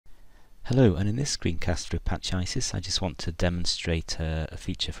Hello, and in this screencast for Apache Isis I just want to demonstrate a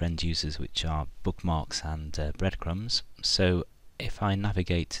feature for end users which are bookmarks and breadcrumbs. So if I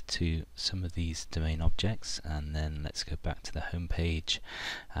navigate to some of these domain objects, and then let's go back to the home page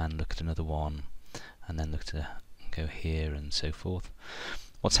and look at another one, and then go here and so forth.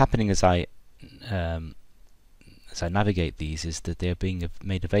 What's happening as I navigate these is that they're being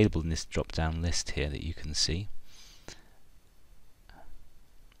made available in this drop-down list here that you can see.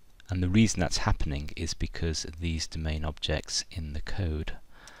 And the reason that's happening is because these domain objects in the code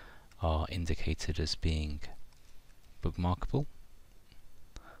are indicated as being bookmarkable.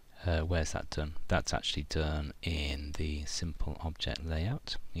 Where's that done? That's actually done in the simple object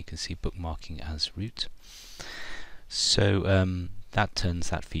layout. You can see bookmarking as root. So that turns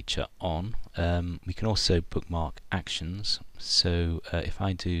that feature on. We can also bookmark actions. So if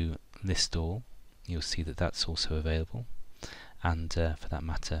I do list all, you'll see that that's also available. And for that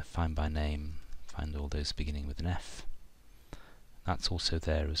matter, find by name, find all those beginning with an F. That's also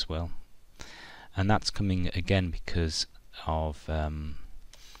there as well. And that's coming again because of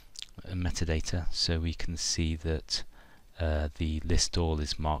metadata. So we can see that the list all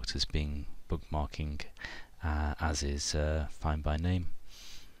is marked as being bookmarking, as is find by name.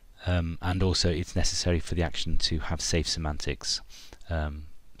 And also it's necessary for the action to have safe semantics.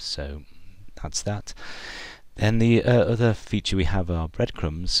 So that's that. Then the other feature we have are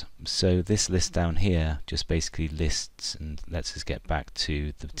breadcrumbs. So this list down here just basically lists and lets us get back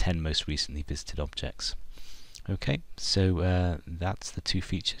to the 10 most recently visited objects. Okay, so that's the two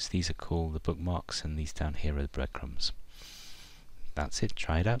features. These are called the bookmarks, and these down here are the breadcrumbs. That's it.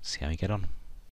 Try it out, see how you get on.